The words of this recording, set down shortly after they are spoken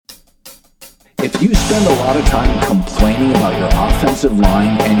If you spend a lot of time complaining about your offensive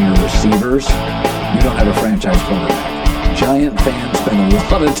line and your receivers, you don't have a franchise quarterback. Giant fans spend a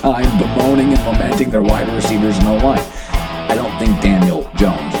lot of time bemoaning and lamenting their wide receivers and O-line. I don't think Daniel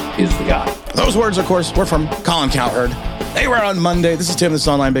Jones is the guy. Those words, of course, were from Colin Cowherd. They were on Monday. This is Tim, this is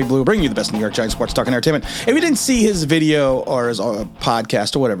Online Big Blue, bringing you the best New York Giants sports talk and entertainment. If you didn't see his video or his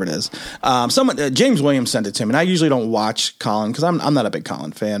podcast or whatever it is, James Williams sent it to him, and I usually don't watch Colin because I'm not a big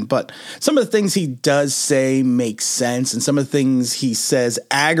Colin fan, but some of the things he does say make sense, and some of the things he says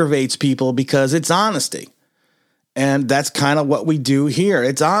aggravates people because it's honesty. And that's kind of what we do here.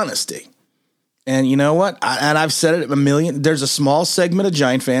 It's honesty. And you know what? I've said it a million. There's a small segment of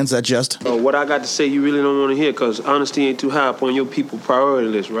Giant fans that just... what I got to say you really don't want to hear because honesty ain't too high up on your people priority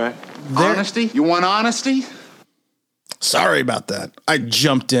list, right? Honesty? You want honesty? Sorry about that. I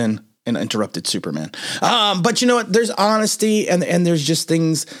jumped in and interrupted Superman. But you know what? There's honesty and there's just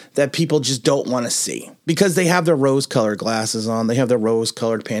things that people just don't want to see because they have their rose-colored glasses on. They have their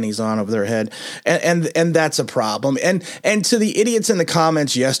rose-colored panties on over their head. And that's a problem. And to the idiots in the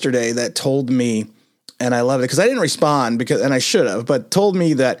comments yesterday that told me, and I love it because I didn't respond and I should have, but told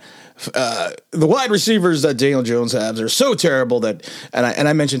me that the wide receivers that Daniel Jones has are so terrible that, and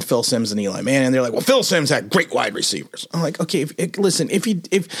I mentioned Phil Simms and Eli Manning, and they're like, well, Phil Simms had great wide receivers. I'm like, okay, listen,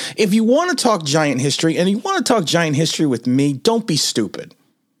 if you want to talk Giant history and you want to talk Giant history with me, don't be stupid.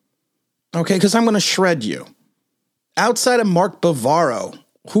 Okay, because I'm going to shred you. Outside of Mark Bavaro,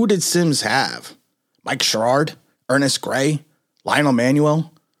 who did Simms have? Mike Sherrard, Ernest Gray, Lionel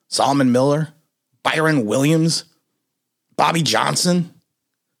Manuel, Solomon Miller, Byron Williams, Bobby Johnson,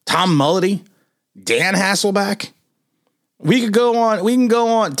 Tom Mulledy, Dan Hasselback. We can go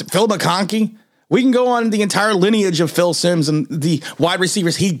on to Phil McConkey. We can go on the entire lineage of Phil Simms and the wide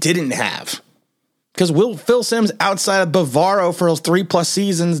receivers he didn't have. Because Phil Simms, outside of Bavaro for 3+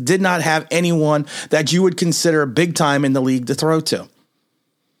 seasons, did not have anyone that you would consider big time in the league to throw to.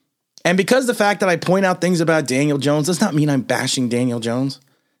 And because the fact that I point out things about Daniel Jones does not mean I'm bashing Daniel Jones.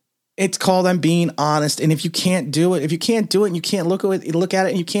 It's called I'm being honest. And if you can't do it and you can't look at it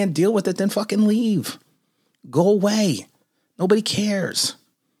and you can't deal with it, then fucking leave. Go away. Nobody cares.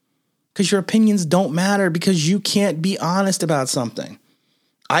 Because your opinions don't matter because you can't be honest about something.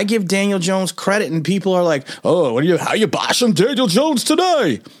 I give Daniel Jones credit and people are like, oh, how you bashing Daniel Jones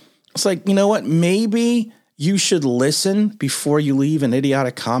today? It's like, you know what? Maybe you should listen before you leave an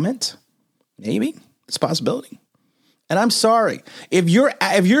idiotic comment. Maybe. It's a possibility. And I'm sorry, if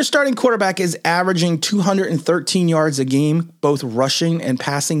your starting quarterback is averaging 213 yards a game, both rushing and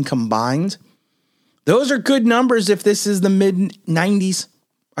passing combined, those are good numbers if this is the mid-90s.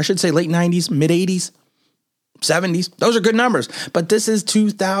 I should say late 90s, mid-80s, 70s. Those are good numbers. But this is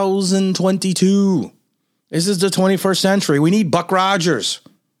 2022. This is the 21st century. We need Buck Rogers.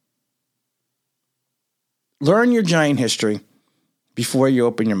 Learn your Giant history before you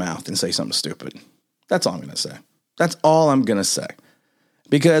open your mouth and say something stupid. That's all I'm going to say. That's all I'm going to say.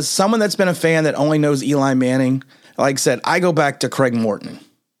 Because someone that's been a fan that only knows Eli Manning, like I said, I go back to Craig Morton.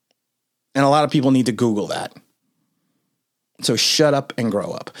 And a lot of people need to Google that. So shut up and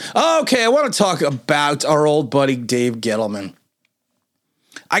grow up. Okay, I want to talk about our old buddy Dave Gettleman.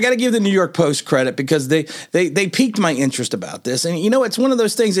 I got to give the New York Post credit because they piqued my interest about this. And, you know, it's one of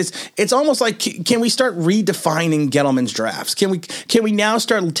those things. It's almost like, can we start redefining Gettleman's drafts? Can we now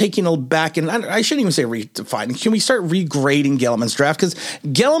start taking a back? And I shouldn't even say redefining. Can we start regrading Gettleman's draft? Because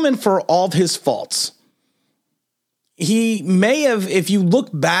Gettleman, for all of his faults, he may have, if you look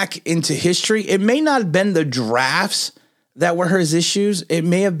back into history, it may not have been the drafts that were his issues. It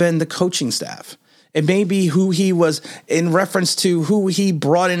may have been the coaching staff. It may be who he was in reference to who he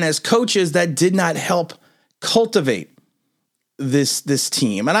brought in as coaches that did not help cultivate this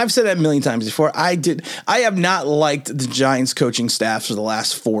team. And I've said that a million times before. I have not liked the Giants coaching staffs for the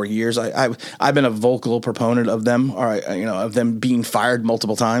last 4 years. I've been a vocal proponent of them, or of them being fired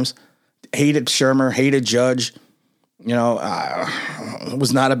multiple times. Hated Shermer, hated Judge. I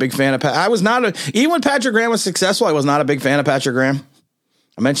was not a big fan of even when Patrick Graham was successful, I was not a big fan of Patrick Graham.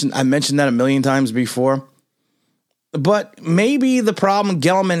 I mentioned that a million times before. But maybe the problem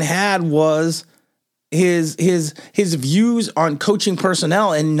Gettleman had was his views on coaching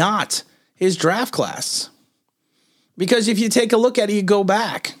personnel and not his draft class. Because if you take a look at it, you go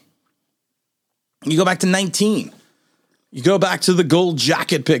back to 19. You go back to the gold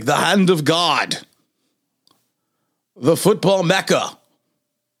jacket pick, the hand of God, the football mecca.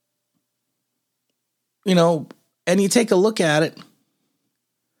 And you take a look at it.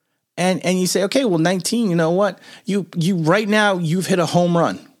 And you say, okay, well, 19, you know what? You right now, you've hit a home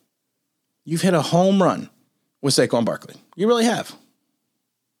run. You've hit a home run with Saquon Barkley. You really have.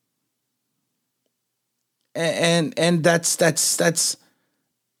 And that's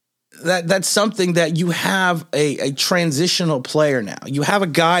something that you have a transitional player now. You have a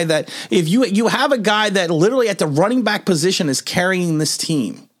guy that if you have a guy that literally at the running back position is carrying this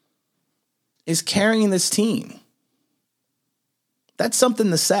team. That's something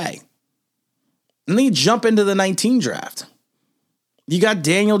to say. And then you jump into the 19 draft. You got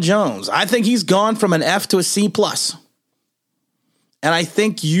Daniel Jones. I think he's gone from an F to a C+. And I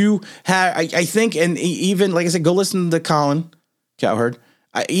think and even, like I said, go listen to Colin Cowherd.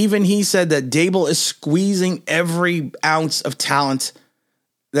 Even he said that Dable is squeezing every ounce of talent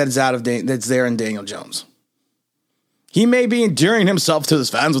that's there in Daniel Jones. He may be endearing himself to his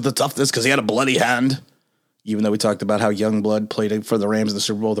fans with the toughness because he had a bloody hand. Even though we talked about how Youngblood played for the Rams in the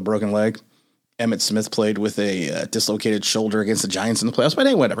Super Bowl with a broken leg. Emmett Smith played with a dislocated shoulder against the Giants in the playoffs. But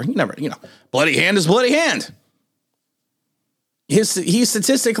hey, whatever. Bloody hand is bloody hand. He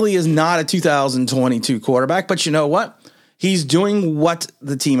statistically is not a 2022 quarterback, but you know what? He's doing what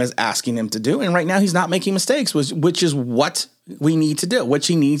the team is asking him to do. And right now he's not making mistakes, which is what we need to do, which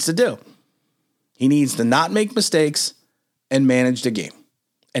he needs to do. He needs to not make mistakes and manage the game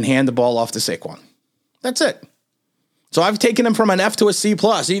and hand the ball off to Saquon. That's it. So I've taken him from an F to a C+.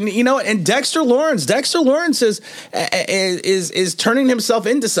 And Dexter Lawrence is turning himself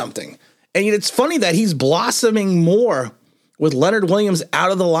into something. And it's funny that he's blossoming more with Leonard Williams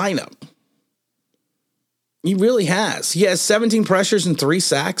out of the lineup. He really has. He has 17 pressures and 3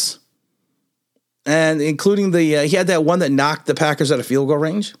 sacks. And including he had that one that knocked the Packers out of field goal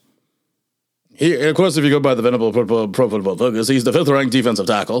range. Of course, if you go by the venerable Pro Football Focus, he's the 5th ranked defensive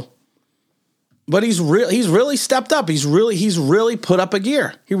tackle. But he's really stepped up. He's really put up a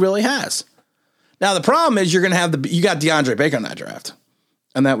gear. He really has. Now the problem is you're going to have you got DeAndre Baker in that draft.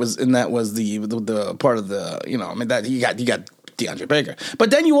 And that was the part of that you got DeAndre Baker.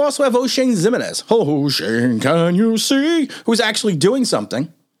 But then you also have O'Shane Ximines. O'Shane, can you see? Who's actually doing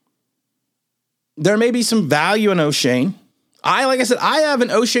something. There may be some value in O'Shane. Like I said, I have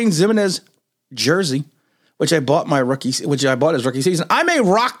an O'Shane Ximines jersey, which I bought his rookie season. I may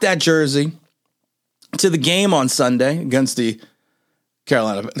rock that jersey to the game on Sunday against the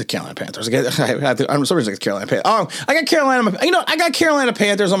Carolina Panthers. I'm sorry, it's Carolina Panthers. Oh, I got Carolina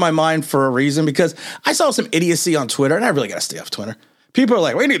Panthers on my mind for a reason because I saw some idiocy on Twitter, and I really got to stay off Twitter. People are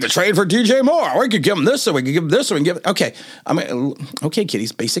like, we need to trade for DJ Moore. We could give him this, so we could give him this, so we can give it. Okay, okay,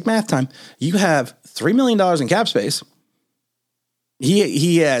 kiddies, basic math time. You have $3 million in cap space.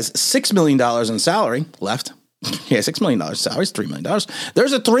 He has $6 million in salary left. He has $6 million salary. It's $3 million.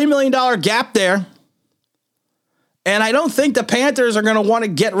 There's a $3 million gap there. And I don't think the Panthers are going to want to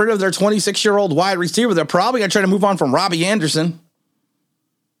get rid of their 26-year-old wide receiver. They're probably going to try to move on from Robbie Anderson.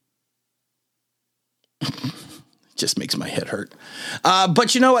 Just makes my head hurt.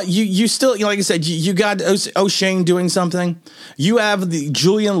 But you know what? You still, like I said, you got O'Shane doing something. You have the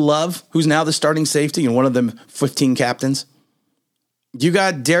Julian Love, who's now the starting safety and one of the 15 captains. You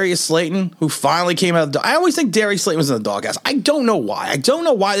got Darius Slayton, who finally came out of the I always think Darius Slayton was in the doghouse. I don't know why. I don't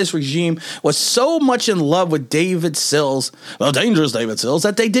know why this regime was so much in love with David Sills, dangerous David Sills,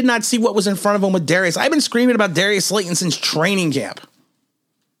 that they did not see what was in front of them with Darius. I've been screaming about Darius Slayton since training camp.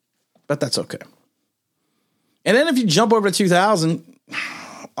 But that's okay. And then if you jump over to 2000,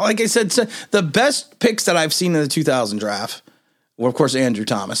 like I said, the best picks that I've seen in the 2000 draft were, of course, Andrew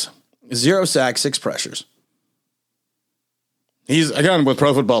Thomas. 0 sacks, 6 pressures. He's, again, with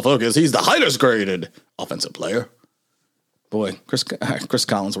Pro Football Focus, he's the highest graded offensive player. Boy, Chris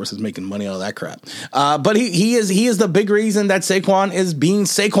Collinsworth is making money out of that crap. But he is the big reason that Saquon is being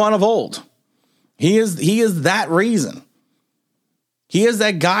Saquon of old. He is that reason. He is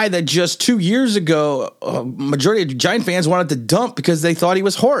that guy that just 2 years ago, majority of Giant fans wanted to dump because they thought he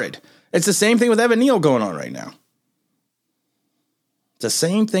was horrid. It's the same thing with Evan Neal going on right now. It's the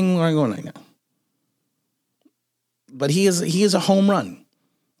same thing going on right now. But he is a home run.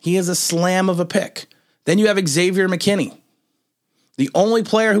 He is a slam of a pick. Then you have Xavier McKinney, the only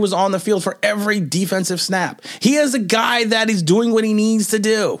player who was on the field for every defensive snap. He is a guy that is doing what he needs to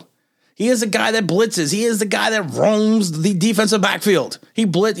do. He is a guy that blitzes. He is the guy that roams the defensive backfield. He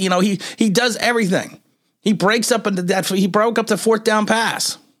does everything. He breaks up into that. He broke up the 4th down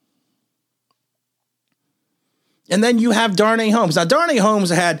pass. And then you have Darnay Holmes. Now, Darnay Holmes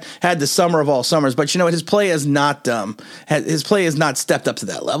had the summer of all summers, but you know what? His play has not stepped up to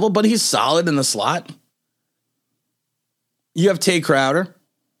that level, but he's solid in the slot. You have Tay Crowder.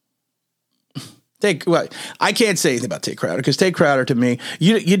 I can't say anything about Tate Crowder because Tate Crowder to me,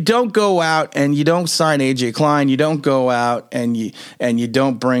 you don't go out and you don't sign AJ Klein, you don't go out and you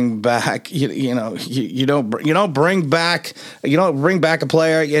don't bring back you don't bring back a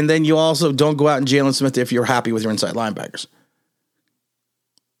player, and then you also don't go out and Jalen Smith if you're happy with your inside linebackers.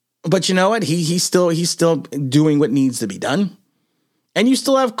 But you know what? He's still doing what needs to be done. And you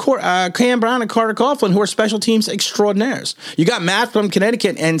still have Cam Brown and Carter Coughlin, who are special teams extraordinaires. You got Matt from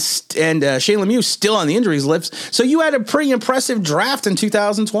Connecticut and Shane Lemieux still on the injuries list. So you had a pretty impressive draft in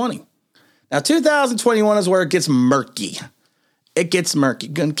 2020. Now, 2021 is where it gets murky. It gets murky.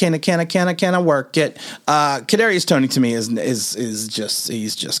 Can I work it? Kadarius Toney to me is just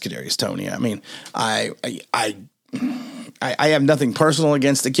Kadarius Toney. I mean, I have nothing personal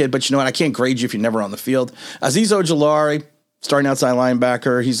against the kid, but you know what? I can't grade you if you're never on the field. Azeez Ojulari, starting outside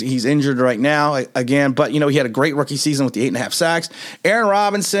linebacker. He's injured right now again, but he had a great rookie season with the 8.5 sacks. Aaron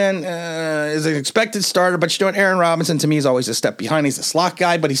Robinson is an expected starter, but you know what? Aaron Robinson to me is always a step behind. He's a slot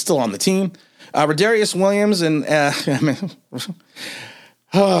guy, but he's still on the team. Rodarius Williams and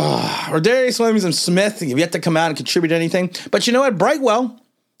Rodarius Williams and Smith have yet to come out and contribute anything. But you know what? Brightwell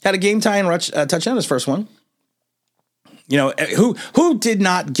had a game-tying touchdown, his first one. Who did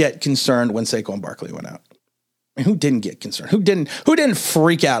not get concerned when Saquon Barkley went out? I mean, who didn't get concerned? Who didn't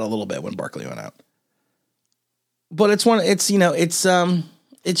freak out a little bit when Barkley went out? But it's just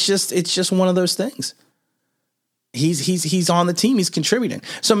one of those things. He's on the team. He's contributing.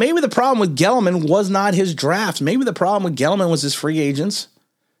 So maybe the problem with Gelman was not his draft. Maybe the problem with Gelman was his free agents.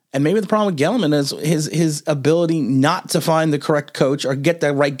 And maybe the problem with Gelman is his ability not to find the correct coach or get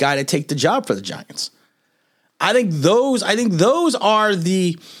the right guy to take the job for the Giants. I think those are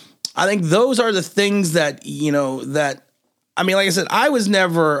the things that, like I said, I was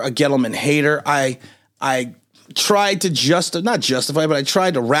never a Gettleman hater. I tried to not justify, but I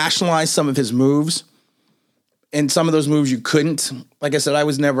tried to rationalize some of his moves. And some of those moves you couldn't. Like I said, I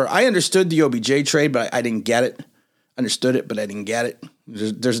understood the OBJ trade, but I didn't get it. Understood it, but I didn't get it.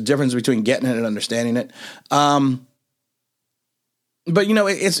 There's a difference between getting it and understanding it. But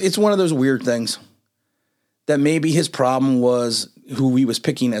it's one of those weird things that maybe his problem was who he was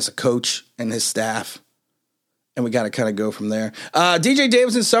picking as a coach and his staff. And we got to kind of go from there. DJ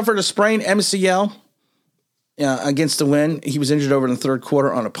Davidson suffered a sprained MCL against the win. He was injured over in the third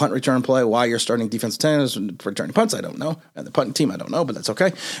quarter on a punt return play. Why you're starting defensive tenders returning punts, I don't know. And the punting team, I don't know, but that's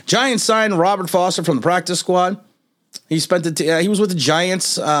okay. Giants signed Robert Foster from the practice squad. He spent he was with the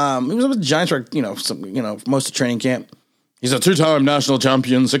Giants. He was with the Giants for most of training camp. He's a two-time national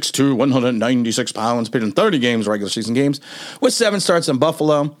champion, 6'2", 196 pounds, played in 30 games, regular season games, with 7 starts in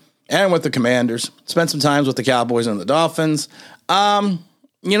Buffalo and with the Commanders. Spent some times with the Cowboys and the Dolphins.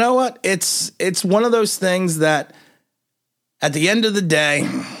 You know what? It's one of those things that at the end of the day,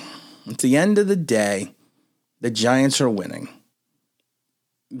 the Giants are winning.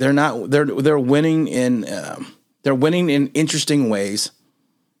 They're winning in interesting ways.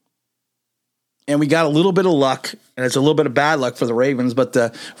 And we got a little bit of luck, and it's a little bit of bad luck for the Ravens, but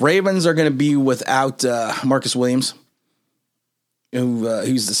the Ravens are going to be without Marcus Williams,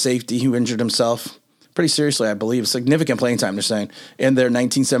 who's the safety who injured himself pretty seriously, I believe. Significant playing time, they're saying, in their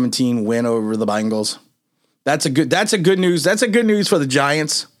 1917 win over the Bengals. That's a good news. That's a good news for the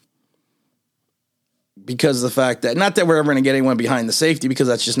Giants. Because of the fact that, not that we're ever going to get anyone behind the safety, because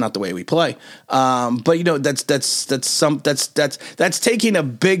that's just not the way we play. But that's taking a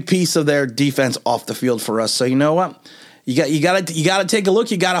big piece of their defense off the field for us. So you know what? You got to take a look.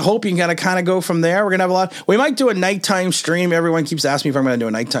 You got to hope. You got to kind of go from there. We're gonna have a lot. We might do a nighttime stream. Everyone keeps asking me if I'm going to do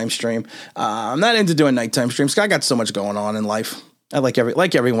a nighttime stream. I'm not into doing nighttime streams. I got so much going on in life. I like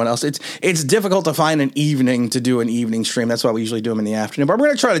everyone else. It's difficult to find an evening to do an evening stream. That's why we usually do them in the afternoon. But we're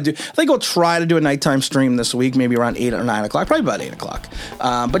going to try to do. I think we'll try to do a nighttime stream this week, maybe around 8 or 9 o'clock, probably about 8 o'clock.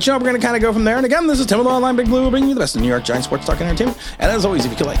 But we're going to kind of go from there. And again, this is Tim with Online Big Blue, bringing you the best of New York Giants sports talk and entertainment. And as always,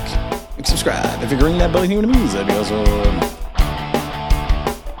 if you could subscribe, if you're ringing that bell, you want to be, that'd be awesome.